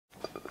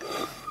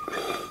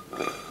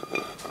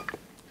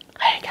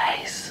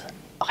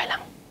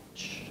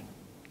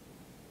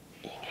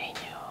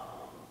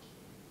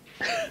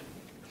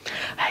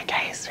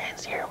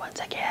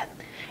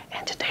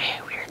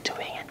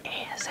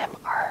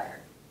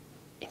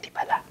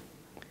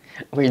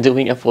we're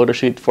doing a photo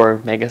shoot for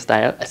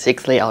MegaStyle, a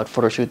 6 layout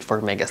photo shoot for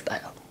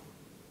MegaStyle.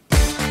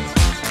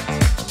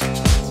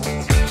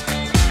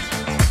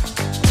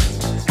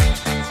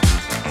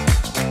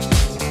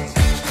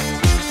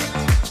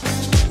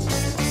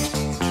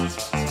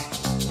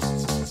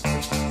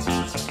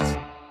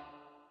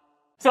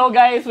 So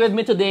guys, with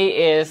me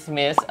today is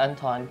Miss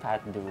Anton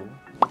Patdu.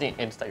 Ito yung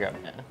Instagram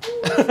niya.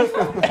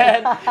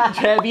 And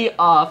Jebby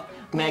of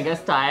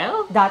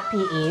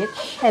MegaStyle.ph.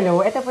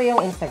 Hello, ito po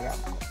yung Instagram.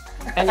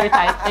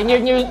 And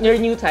your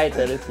new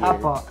title is here.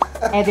 Apo,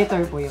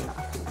 editor po yung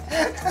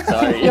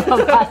Sorry.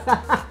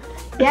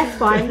 Yes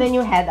po, I'm the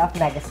new head of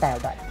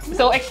MegaStyle.ph.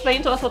 So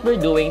explain to us what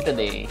we're doing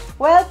today.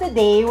 Well,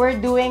 today we're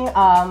doing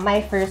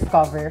my first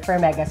cover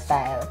for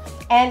MegaStyle.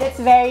 And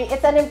it's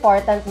an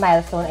important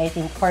milestone, I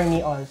think, for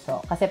me also.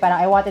 Kasi parang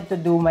I wanted to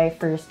do my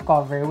first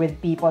cover with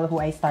people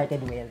who I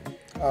started with.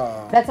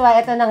 That's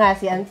why ito na nga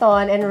si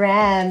Anton and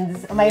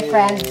Rands, my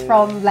friends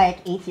from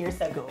like 8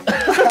 years ago.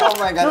 Oh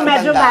my God,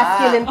 medyo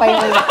masculine pa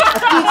yung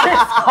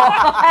teachers ko.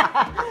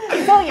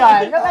 So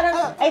yun,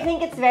 parang I think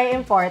it's very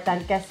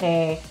important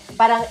kasi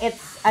parang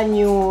it's a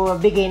new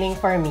beginning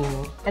for me.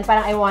 And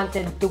parang I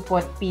wanted to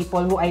put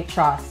people who I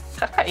trust.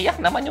 Kakaiyak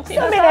naman yung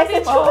So,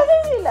 message ko kasi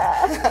sila.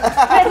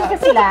 Message ko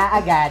sila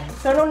agad.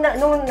 So,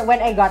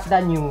 when I got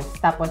the news,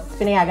 tapos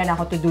pinayagan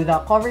ako to do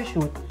the cover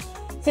shoot,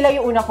 sila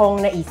yung una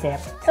kong naisip.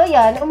 So,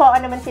 yan,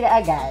 umuha naman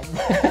sila agad.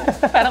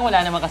 Parang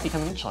wala naman kasi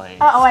kaming choice.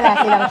 Oo, wala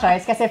silang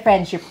choice kasi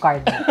friendship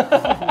card.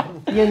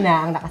 Yun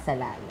na ang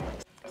nakasalan.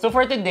 So,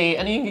 for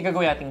today, ano yung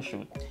gagawin nating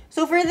shoot?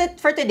 So,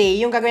 for today,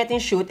 yung gagawin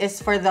nating shoot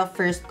is for the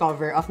first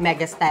cover of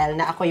MegaStyle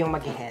na ako yung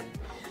mag-head.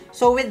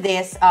 So with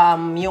this,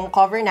 yung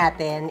cover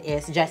natin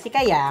is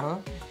Jessica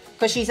Yang,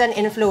 because she's an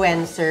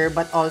influencer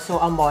but also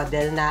a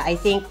model na I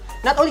think,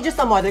 not only just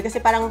a model, kasi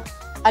parang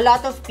a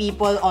lot of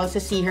people also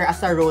see her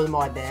as a role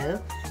model.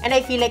 And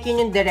I feel like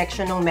yun yung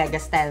direction ng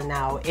MegaStyle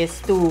now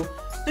is to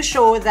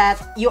show that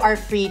you are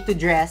free to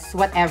dress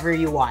whatever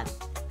you want.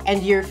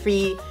 And you're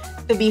free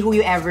to be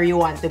whoever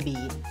you want to be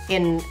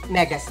in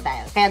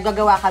MegaStyle. Kaya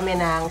gagawa kami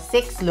ng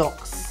 6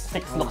 looks.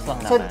 6 looks lang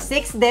So, naman.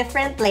 6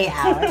 different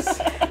layouts.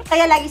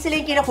 Kaya lagi sila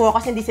yung kinukuha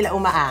kasi hindi sila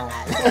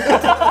umaangal.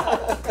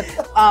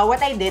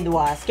 What I did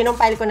was,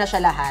 kinumpile ko na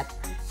siya lahat.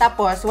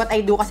 Tapos, what I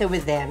do kasi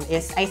with them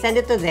is, I send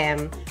it to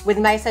them with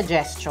my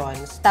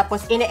suggestions.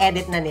 Tapos,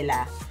 ine-edit na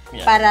nila.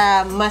 Yeah.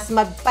 Para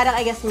parang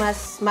I guess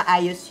mas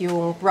maayos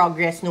yung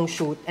progress ng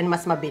shoot and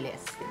mas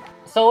mabilis.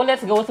 So,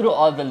 let's go through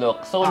all the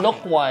looks. So, okay.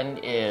 Look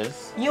 1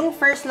 is... Yung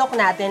first look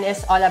natin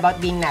is all about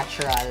being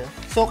natural.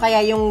 So,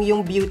 kaya yung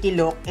beauty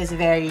look is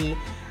very...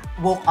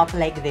 woke up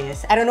like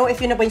this. I don't know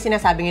if yun na ba yung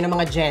sinasabi ng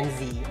mga Gen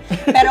Z.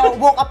 Pero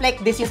woke up like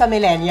this yung sa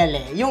millennial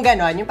eh. Yung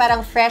ganon, yung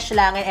parang fresh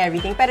lang and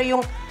everything. Pero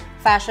yung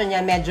fashion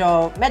niya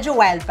medyo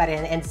wild pa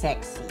rin and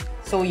sexy.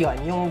 So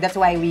yun, that's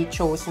why we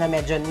chose na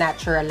medyo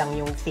natural lang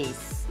yung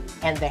face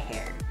and the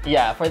hair.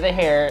 Yeah, for the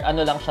hair,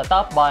 ano lang siya,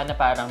 top bun na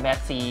parang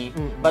messy.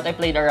 But I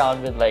played around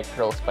with like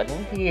curls pa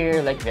din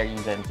here, like very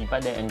Gen Z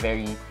pa din and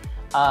very,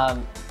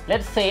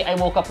 let's say I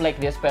woke up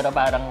like this pero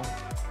parang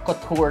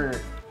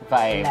couture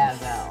vibes.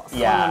 Levels.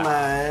 Yeah. So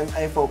naman,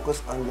 I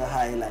focused on the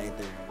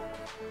highlighter.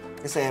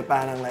 Kasi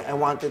parang like, I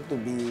wanted to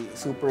be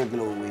super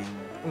glowing.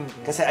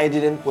 Kasi I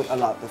didn't put a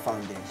lot of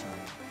foundation.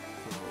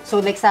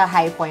 So like sa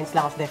high points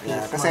lang of the face.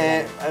 Yeah,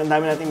 kasi ang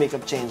dami nating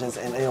makeup changes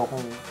and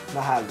ayokong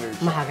mahagard.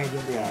 Mahagard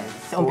yung face.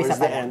 Yeah. So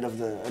umpisa pa the end of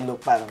the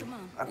look, parang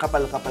ang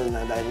kapal-kapal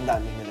na dahil ang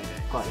daming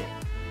nilagay. Correct.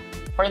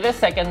 For the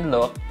second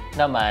look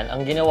naman,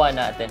 ang ginawa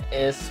natin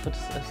is,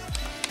 what's this?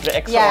 The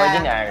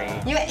extraordinary.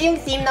 Yeah. Yung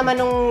theme naman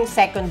nung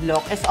second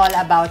look is all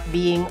about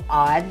being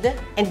odd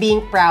and being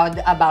proud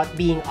about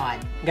being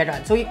odd.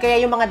 Ganon. So kaya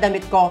yung mga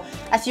damit ko,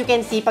 as you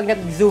can see, pag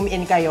nag-zoom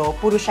in kayo,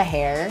 puro siya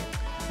hair.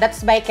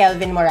 That's by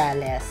Kelvin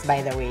Morales,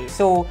 by the way.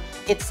 So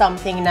it's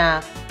something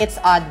na it's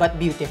odd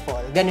but beautiful.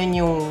 Ganon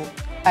yung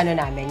ano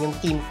namin, yung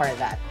theme for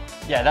that.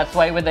 Yeah, that's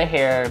why with the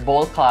hair,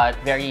 bowl cut,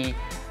 very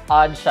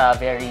odd siya,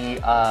 very,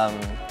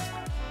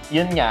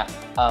 yun nga,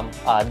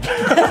 odd.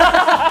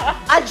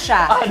 Odd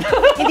siya. Odd.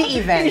 Hindi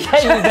even. Hindi siya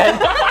even.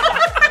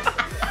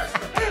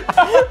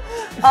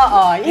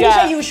 Oo, hindi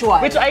siya usual.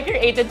 Which I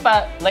created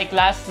pa like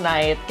last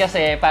night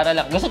kasi para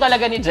lang, gusto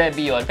talaga ni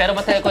Jebby yun, pero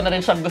matagal ko na rin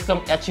siyang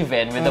gustong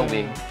achievein with the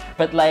wig.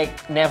 But like,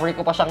 never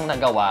ko pa siyang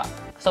nagawa.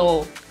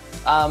 So,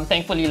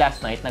 thankfully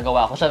last night,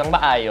 nagawa ko siya ng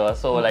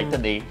maayos. So like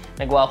today,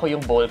 nagawa ko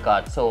yung bowl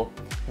cut. So,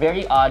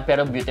 very odd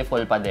pero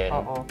beautiful pa din.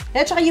 Oo.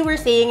 At saka you were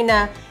saying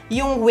na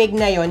yung wig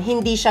na yon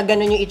hindi siya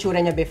ganun yung itsura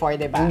niya before,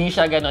 diba? Hindi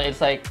siya ganun.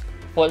 It's like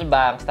full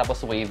bangs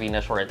tapos wavy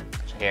na short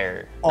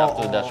hair up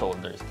to the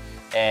shoulders.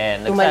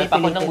 And nag-style pa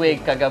ako ng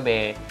wig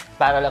kagabi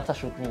para lang sa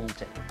shoot ni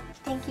Nietzsche.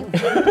 Thank you.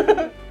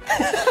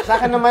 Sa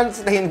akin naman,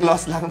 stained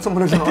gloss lang.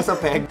 Sumunod lang ako sa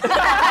peg.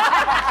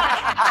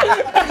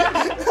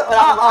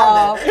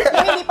 Oo.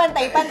 Yung hindi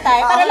pantay-pantay.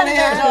 Para lang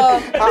medyo,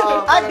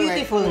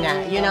 beautiful nga.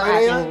 Yun ang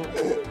ating...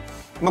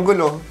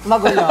 Magulo.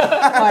 Magulo.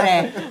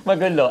 Correct.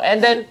 Magulo.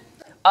 And then,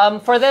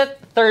 for the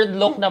third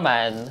look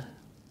naman,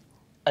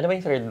 ano ba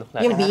yung third look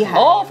natin? Yung beehive.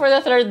 Oh, for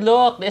the third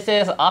look, this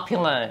is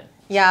opulent.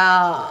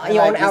 Yeah, you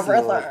own like this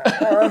everything.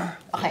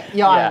 Okay,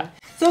 yun. Yeah.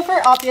 So for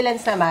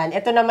opulence naman,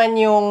 ito naman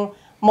yung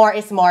more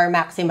is more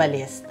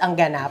maximalist ang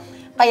ganap.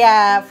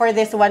 Kaya for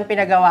this one,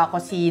 pinagawa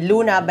ko si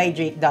Luna by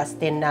Drake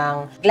Dustin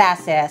ng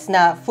glasses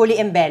na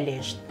fully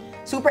embellished.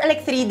 Super,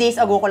 like 3 days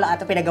ago ko lang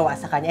ito pinagawa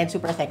sa kanya and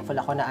super thankful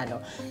ako na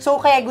ano. So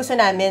kaya gusto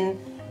namin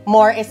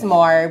more is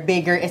more,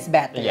 bigger is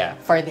better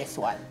for this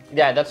one.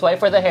 Yeah, that's why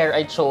for the hair,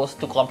 I chose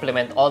to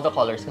complement all the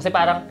colors. Kasi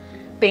parang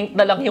pink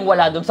na lang yung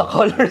wala dun sa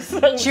colors.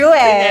 True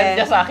eh.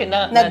 Niya sa akin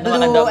na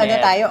Nag-blue, ano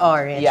tayo,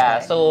 orange. Yeah,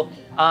 right? so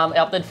I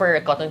opted for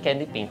cotton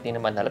candy pink. Di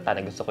naman halata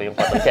na gusto ko yung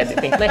cotton candy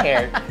pink na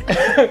hair.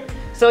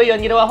 So yun,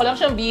 ginawa ko lang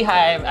siyang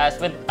beehive as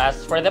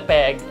for the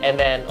peg. And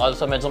then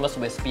also medyo mas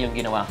wispy yung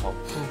ginawa ko.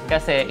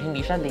 Kasi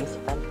hindi siya lace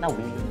front na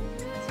wig.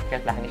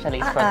 Secret lang, hindi siya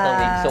lace front na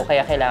wig. So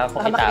kaya kailangan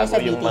kong itago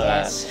yung mga...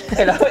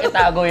 Kailangan ko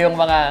itago yung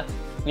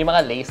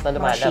mga lace na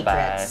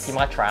lumalabas. Yung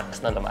mga tracks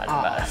na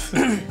lumalabas.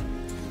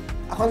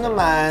 Ako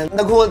naman,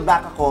 nag-hold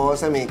back ako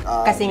sa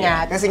makeup. Kasi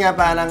nga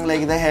parang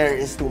like the hair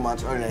is too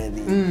much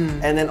already.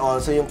 And then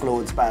also yung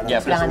clothes parang. Yeah,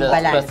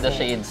 plus the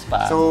shades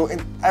pa. So,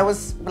 I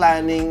was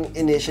planning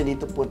initially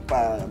to put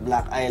pa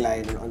black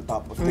eyeliner on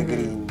top of the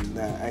green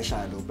na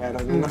eyeshadow. Pero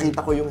nung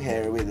nakita ko yung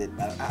hair with it,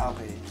 parang,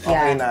 okay.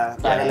 Okay na.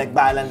 Para like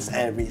balance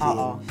everything.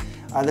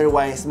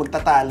 Otherwise,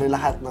 magtatalo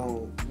lahat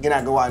ng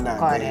ginagawa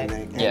natin.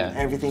 Like, and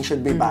everything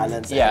should be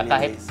balanced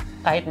anyways.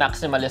 Kahit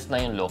maximalist na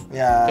yung look,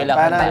 yeah,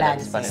 kailangan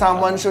balance pa rin.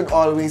 Someone should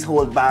always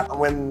hold back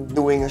when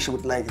doing a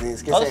shoot like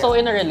this. Kasi, also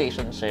in a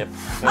relationship.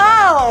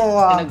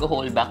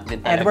 Nag-hold back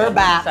din talaga. And we're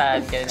back.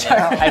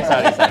 Ay,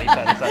 sorry.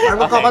 Or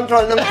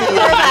magkakontrol ng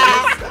feelings.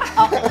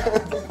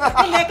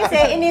 Hindi, kasi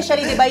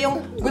initially, di ba,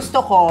 yung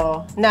gusto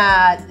ko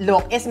na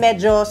look is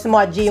medyo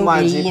smudgy yung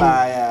green.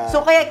 Pa, yeah.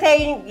 So, kaya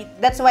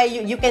that's why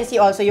you can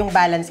see also yung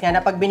balance nga na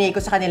pag binigay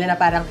ko sa kanila na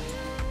parang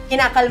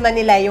kinakalma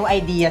nila yung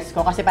ideas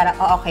ko kasi parang,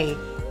 okay,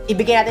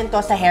 ibigay natin to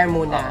sa hair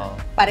muna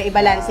para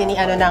i-balance ni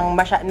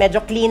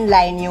medyo clean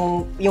line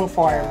yung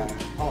form.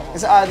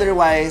 Kasi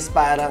otherwise,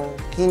 parang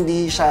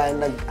hindi siya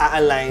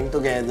nag-a-align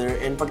together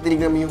and pag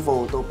tinignan mo yung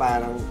photo,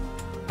 parang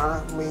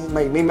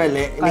may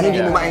mali. Hindi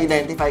mo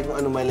ma-identify kung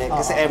ano mali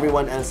kasi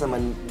everyone else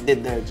naman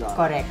did their job.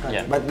 Correct.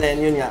 Yeah. But then,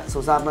 yun nga.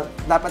 So,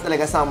 dapat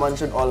talaga someone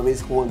should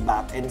always hold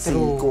back and see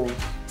kung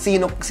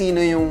sino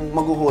yung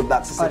mag-hold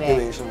back sa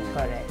situation.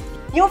 Correct.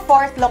 Yung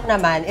fourth look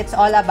naman, it's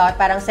all about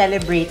parang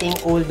celebrating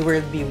old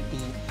world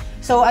beauty.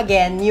 So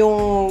again,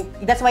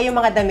 that's why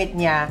yung mga damit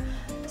niya,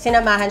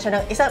 sinamahan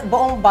siya ng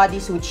buong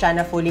bodysuit siya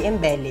na fully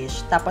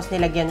embellished, tapos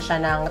nilagyan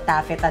siya ng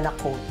taffeta na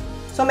coat.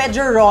 So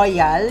medyo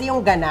royal yung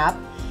ganap,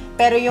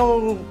 pero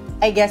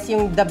I guess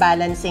yung the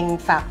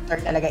balancing factor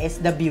talaga is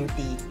the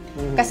beauty.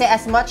 Kasi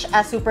as much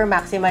as super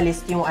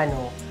maximalist yung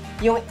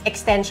yung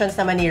extensions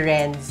naman ni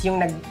Renz, yung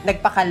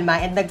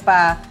nagpakalma and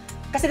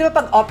kasi di ba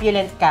pag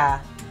opulent ka,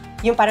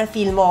 yung parang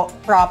feel mo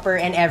proper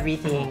and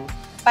everything.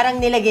 Parang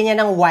nilagyan niya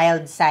ng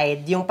wild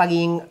side, yung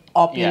pagiging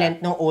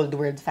opulent ng old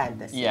world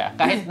fantasy. Yeah,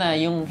 kahit na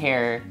yung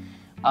hair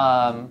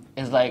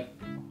is like,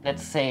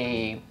 let's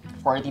say,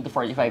 40 to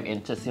 45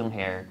 inches yung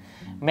hair,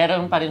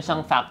 meron pa rin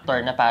siyang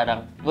factor na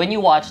parang, when you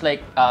watch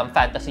like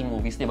fantasy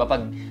movies, di ba,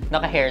 pag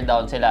naka-hair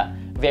down sila,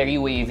 very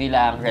wavy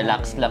lang,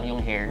 relaxed lang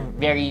yung hair.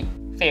 Very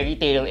fairy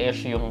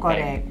tale-ish yung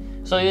hair.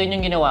 So yun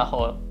yung ginawa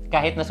ko.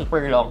 Kahit na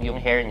super long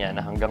yung hair niya,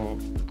 na hanggang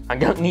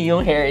knee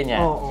yung hair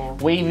niya,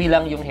 wavy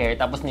lang yung hair,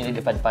 tapos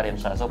nililipad pa rin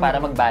siya. So para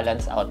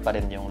mag-balance out pa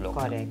rin yung look.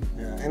 Correct.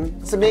 Yeah. And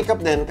sa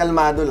makeup din,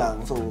 kalmado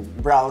lang. So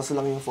brows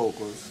lang yung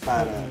focus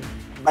para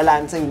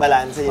balancing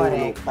yung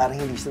look para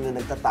hindi sila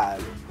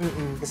nagtatalo.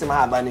 Kasi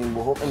mahaba na yung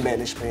buhok,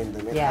 embellish pa yung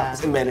damit,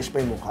 tapos embellish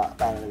pa yung mukha.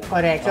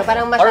 Correct. So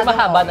parang or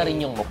mahaba na rin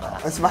yung mukha.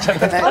 Mas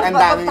ang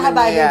dami yung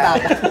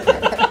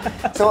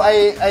So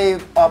I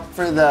opt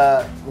for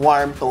the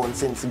warm tone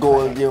since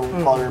gold yung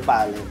color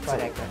palette.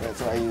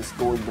 So I use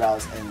gold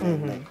brows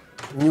and like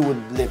nude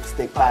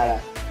lipstick para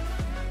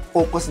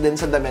focus din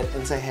sa damit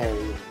and sa hair.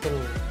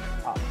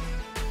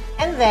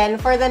 And then,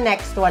 for the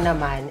next one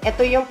naman,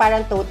 ito yung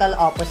parang total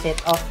opposite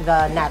of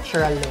the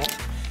natural look.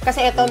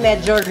 Kasi ito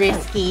medyo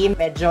risky,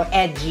 medyo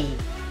edgy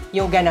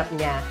yung ganap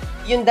niya.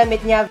 Yung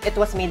damit niya, it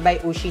was made by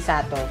Ushi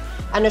Sato.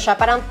 Ano siya,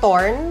 parang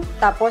torn,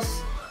 tapos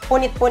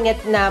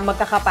punit-punit na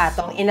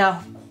magkakapatong in a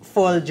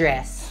full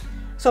dress.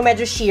 So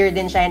medyo sheer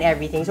din siya and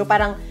everything. So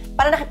parang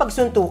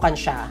nakipagsuntukan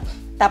siya.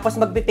 Tapos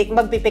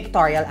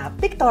magpipictorial up.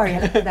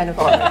 Pictorial? Ano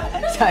ko?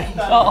 Sorry.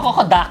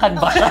 Kukodakan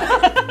ba siya?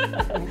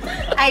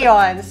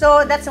 Ayun.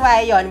 So, that's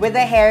why yun. With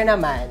the hair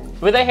naman.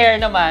 With the hair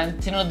naman,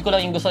 sinunod ko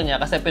lang yung gusto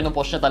niya kasi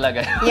pinupush niya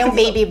talaga. Yung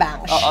baby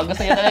bangs. Oo,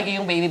 gusto niya talaga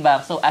yung baby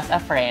bangs. So, as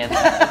a friend, as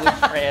a good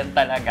friend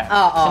talaga,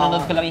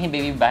 sinunod ko lang yung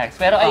baby bangs.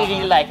 Pero I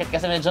really like it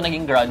kasi medyo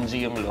naging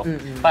grungy yung look.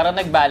 Parang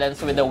nag-balance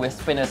with the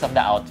wispiness of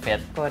the outfit.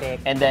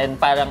 Correct. And then,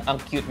 parang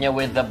ang cute niya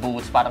with the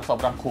boots. Parang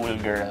sobrang cool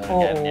girl.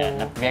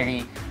 Ganyan.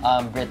 Very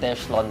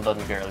British London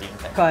girl yung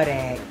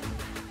Correct.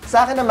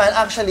 Sa akin naman,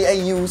 actually, I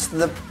used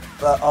the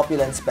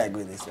opulence peg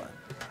with this one.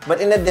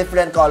 but in a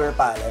different color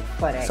palette.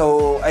 Correct.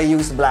 So, I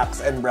use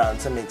blacks and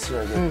browns to make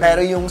sure good.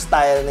 Pero yung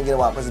style na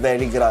ginawa ko is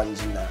very grungy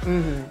na.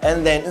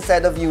 And then,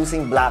 instead of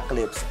using black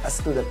lips as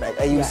to the peg,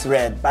 I use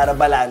red para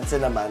balance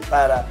naman,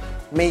 para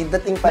may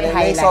dating pa rin,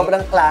 may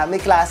sobrang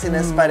may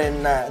classiness pa rin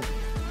na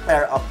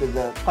pair up with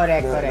the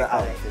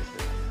outfit.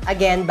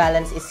 Again,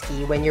 balance is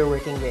key when you're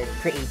working with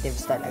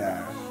creatives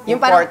talaga. Yeah.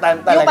 Important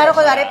talaga. Yung parang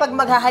kunwari, pag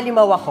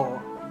maghahalimaw ako,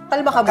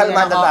 kalma ka muna.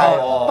 Kalmado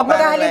tayo. Pag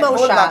maghahalimaw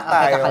siya,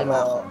 kakalma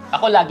ako.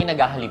 Ako lagi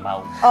naghahalimaw.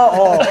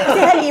 Oo. Kasi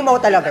halimaw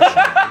talaga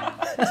siya.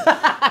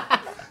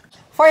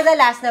 For the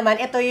last naman,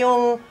 ito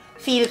yung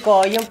feel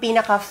ko, yung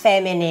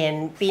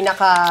pinaka-feminine,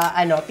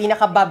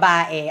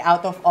 pinaka-babae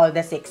out of all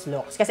the 6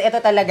 looks. Kasi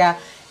ito talaga,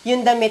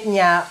 yung damit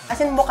niya,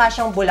 as in mukha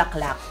siyang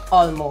bulaklak,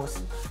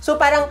 almost. So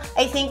parang,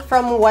 I think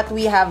from what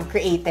we have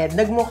created,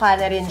 nagmukha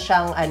na rin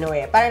siyang,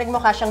 parang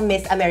nagmukha siyang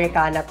Miss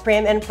Americana,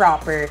 prim and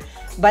proper,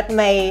 but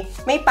may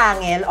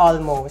pangil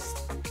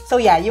almost. So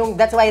yeah,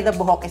 that's why the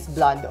buhok is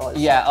blonde also.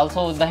 Yeah,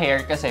 also the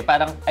hair kasi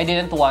parang I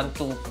didn't want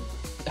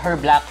her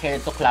black hair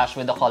to clash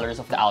with the colors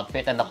of the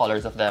outfit and the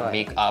colors of the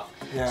makeup.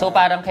 Yeah. So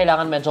parang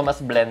kailangan medyo mas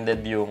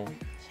blended yung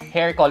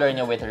hair color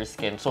niya with her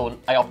skin. So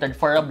I opted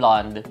for a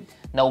blonde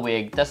na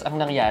wig. Tapos ang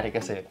nangyari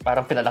kasi,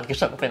 parang pinalaki.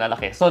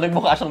 So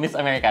nagmukha siyang Miss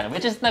Americana,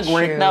 which is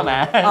nag-work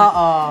naman.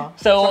 Oo.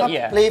 So,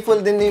 saka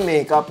playful din yung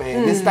makeup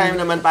eh. This time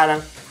naman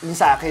parang yung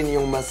sa akin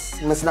yung mas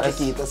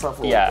nakikita sa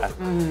photo. Yeah.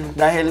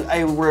 Dahil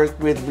I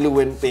worked with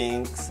blue and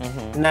pinks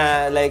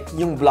na like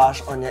yung blush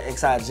on niya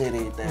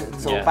exaggerated.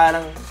 So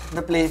parang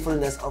the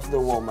playfulness of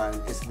the woman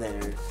is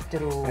there.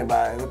 True.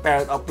 Diba?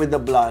 Paired up with the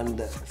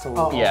blonde. So,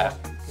 yeah.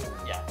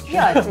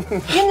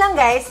 Yun lang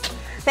guys.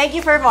 Thank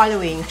you for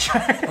following.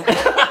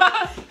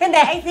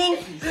 Hindi, I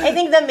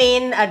think the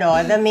main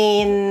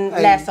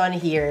lesson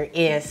here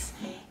is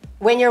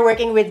when you're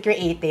working with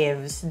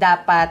creatives,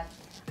 dapat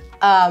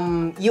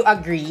you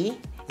agree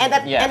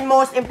and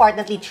most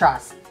importantly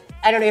trust.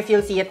 I don't know if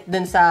you'll see it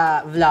dun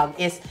sa vlog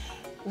is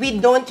we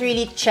don't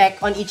really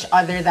check on each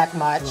other that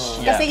much.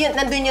 Kasi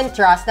nandun yung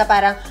trust na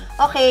parang,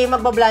 okay,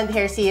 magba-blonde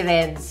hair si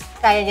Reds,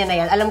 kaya niya na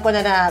yan. Alam ko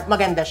na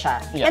maganda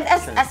siya. And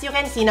as you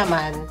can see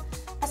naman,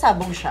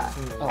 pasabog siya.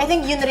 I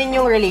think yun rin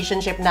yung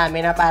relationship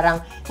namin na parang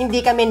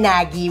hindi kami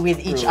naggy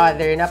with each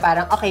other na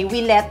parang, okay,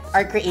 we let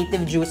our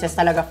creative juices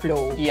talaga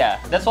flow.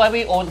 Yeah, that's why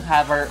we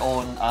have our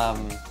own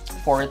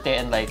forte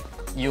and like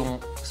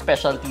yung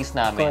specialties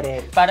namin.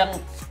 Correct. Parang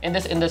in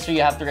this industry,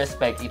 you have to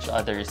respect each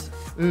other's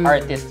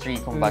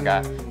artistry,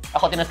 kumbaga.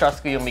 Ako,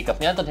 tinatrust ko yung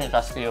makeup niya,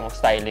 tinatrust ko yung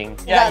styling.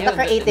 The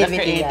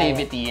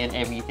creativity and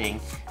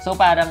everything. So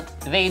parang,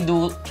 they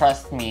do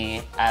trust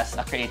me as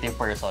a creative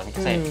person.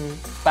 Kasi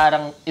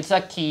parang, it's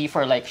a key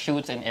for like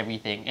shoots and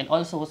everything. And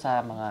also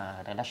sa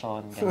mga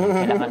relasyon, ganyan,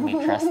 kailangan may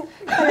trust.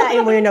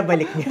 Kalain mo yung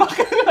nabalik niya.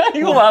 Bakit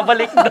yung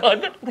mabalik doon?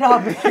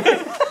 Grabe.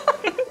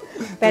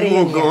 Pero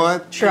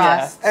yun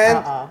trust. And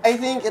I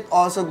think it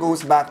also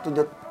goes back to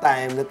the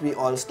time that we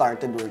all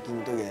started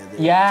working together.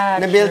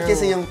 Yeah, Na-build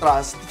kasi yung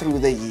trust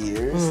through the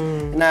years.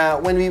 Na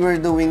when we were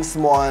doing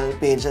small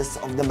pages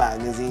of the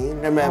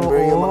magazine, remember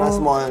yung mga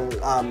small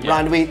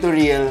runway to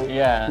reel,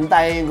 yung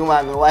tayo yung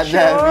gumagawa.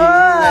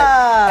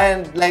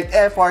 And like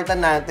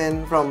effortan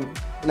natin from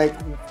like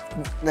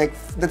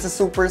that's a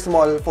super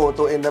small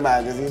photo in the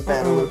magazine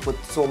pero we'll put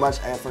so much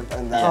effort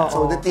on that.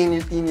 So the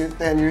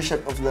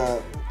tenureship of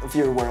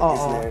your work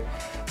is there.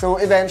 So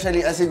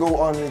eventually, as you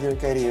go on with your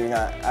career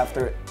nga,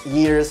 after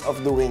years of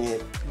doing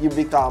it, you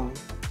become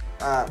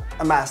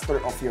a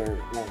master of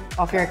your own.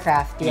 Of your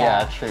craft,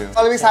 Yeah, true.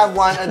 Always have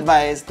one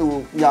advice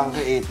to young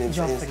creatives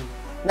is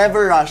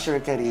never rush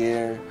your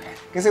career.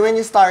 Kasi when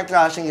you start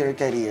rushing your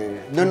career,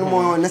 dun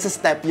mo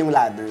nasa-step yung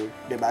ladder,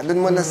 diba?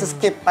 Dun mo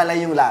nasa-skip pala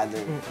yung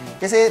ladder.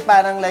 Kasi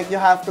parang like you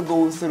have to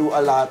go through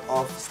a lot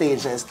of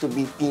stages to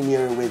be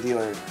tenure with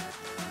your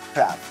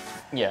craft.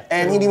 Yeah.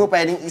 And hindi mo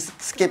pwedeng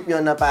skip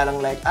yun na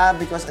parang like,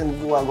 because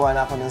gumagawa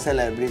na ako ng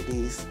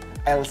celebrities,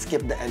 I'll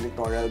skip the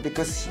editorial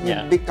because you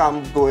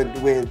become good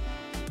with,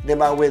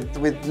 diba,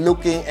 with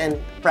looking and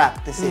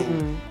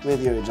practicing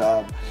with your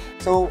job.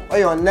 So,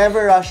 ayun,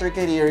 never rush your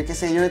career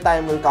kasi your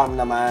time will come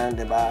naman,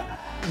 diba?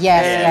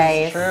 Yes,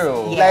 guys.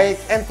 True. Like,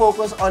 and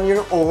focus on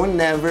your own,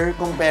 never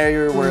compare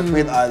your work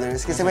with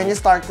others. Kasi when you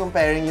start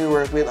comparing your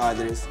work with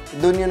others,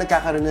 dun yung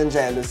nagkakaroon ng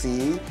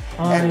jealousy,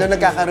 and dun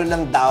nagkakaroon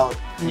ng doubt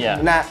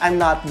na I'm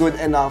not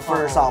good enough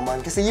for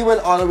someone. Kasi you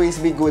will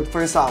always be good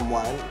for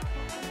someone.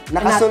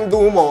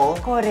 Nakasundo mo.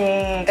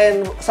 Correct.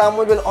 And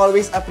someone will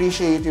always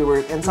appreciate your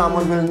work, and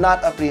someone will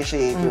not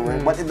appreciate your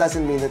work, but it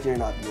doesn't mean that you're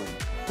not good.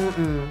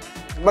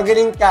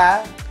 Magaling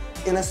ka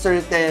in a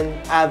certain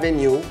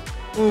avenue,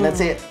 let's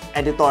say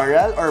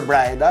editorial or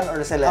bridal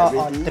or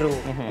celebrity. True.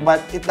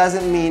 But it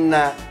doesn't mean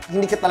na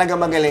hindi ka talaga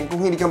magaling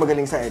kung hindi ka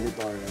magaling sa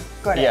editorial.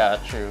 Correct. Yeah,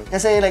 true.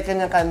 Kasi like,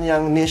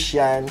 kanya-kanyang niche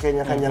yan,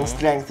 kanya-kanyang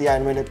strength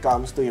yan when it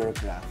comes to your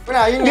craft.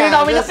 Wala, yun Hindi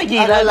nga. namin just,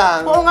 napigilan. ano lang.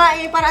 Oo nga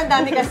eh, parang ang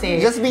dami kasi.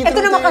 Just be Ito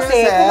true naman to kasi,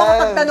 yourself. kung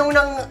makapagtanong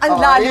ng ang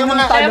lalim yung ng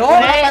mga tanong.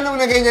 mga tanong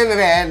na ganyan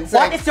rin. It's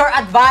What like, is your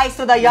advice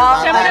to the young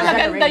Siyempre Ah,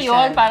 maganda generation?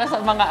 yun para sa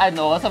mga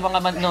sa mga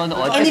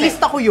manonood. Eh,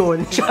 nilista ko yun.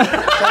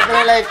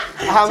 syempre like,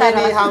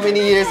 how many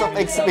years of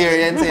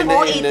experience in the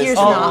Oo, 8 years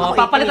industry. na. Oh,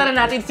 papalitan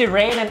na natin si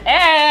Rain and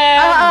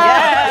M!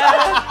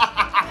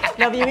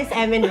 Love you, Miss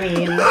Em and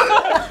Rain.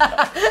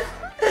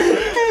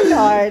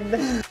 Lord.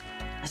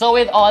 So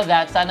with all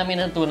that, sana may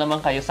natutunan naman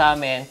kayo sa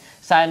amin.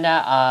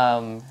 Sana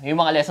yung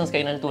mga lessons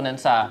kayo natutunan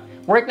sa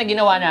work na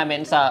ginawa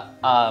namin sa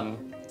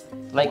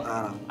like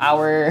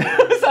our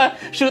sa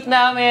shoot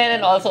namin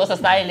and also sa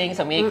styling,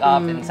 sa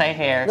makeup and sa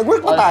hair.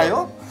 Nag-work ba Also, tayo?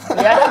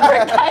 Yeah,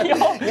 nag-work tayo.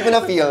 Hindi ko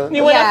na-feel.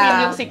 Hindi mo na Yeah. feel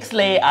yung 6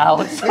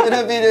 layouts. Hindi ko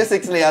na-feel yung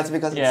 6 layouts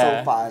because it's so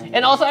fun.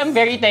 And also, I'm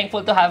very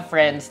thankful to have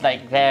friends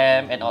like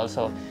them and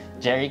also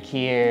Jerry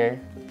Kier.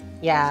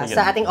 Yeah, Sige.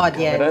 sa ating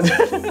audience.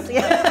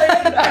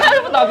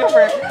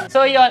 Photographer.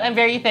 So yun, I'm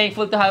very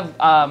thankful to have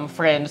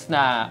friends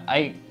na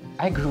I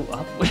grew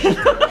up with.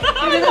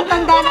 Ang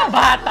tanda na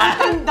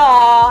Bata. Ang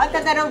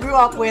tanda nang grew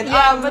up with.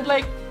 Yeah, but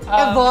like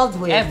Evolved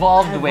with.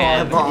 Evolved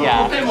with.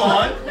 Yeah.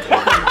 Pokemon?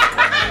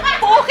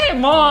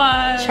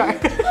 Pokemon.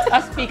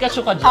 As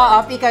Pikachu ka dyan. Oo,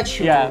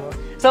 Pikachu. Yeah.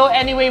 So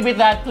anyway, with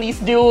that, please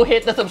do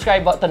hit the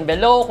subscribe button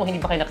below kung hindi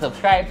pa kayo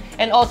nakasubscribe.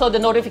 And also the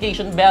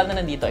notification bell na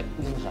nandito.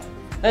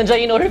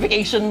 Nandiyan yung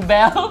notification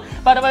bell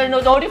para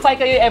ma-notify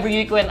kayo every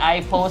week when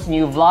I post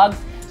new vlogs.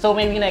 So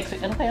maybe next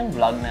week, ano kayang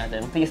vlog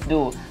natin? Please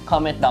do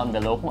comment down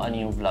below kung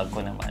ano yung vlog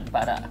ko naman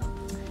para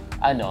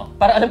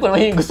alam ko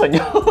naman yung gusto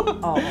nyo.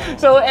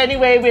 So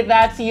anyway, with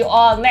that, see you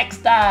all next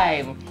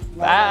time.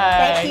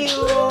 Bye! Thank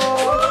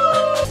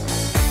you!